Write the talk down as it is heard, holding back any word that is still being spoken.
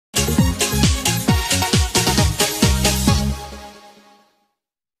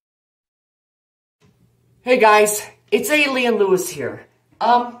Hey guys, it's Alien Lewis here.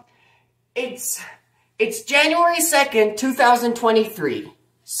 It's January 2nd, 2023.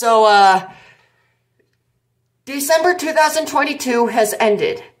 So, December 2022 has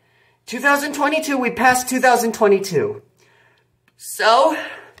ended. 2022, we passed 2022. So,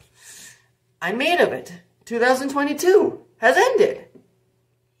 I made of it. 2022 has ended.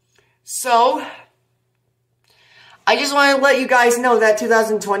 So, I just want to let you guys know that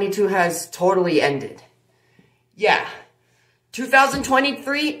 2022 has totally ended. Yeah,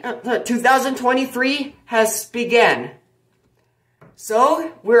 2023 has begun.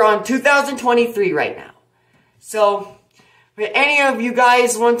 So, we're on 2023 right now. So, if any of you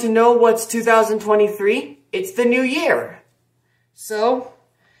guys want to know what's 2023, it's the new year. So,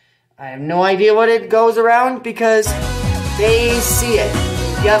 I have no idea what it goes around because they see it.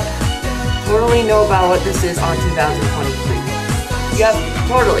 Yep, totally know about what this is on 2023. Yep,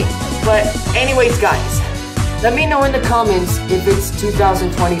 totally. But anyways, guys, let me know in the comments if it's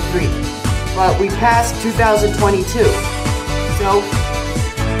 2023. But we passed 2022. So,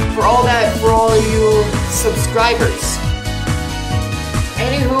 for all you subscribers,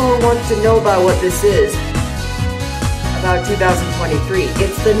 any who wants to know about what this is, about 2023,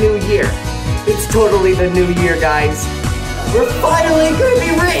 it's the new year. It's totally the new year, guys. We're finally gonna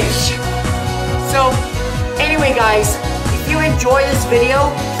be rich! So, anyway, guys, if you enjoy this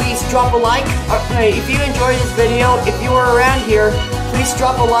video, please drop a like. If you enjoy this video, if you are around here, please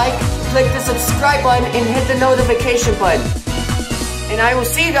drop a like, click the subscribe button, and hit the notification button. And I will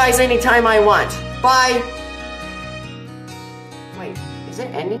see you guys anytime I want. Bye! Wait, is it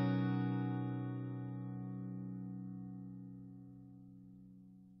ending?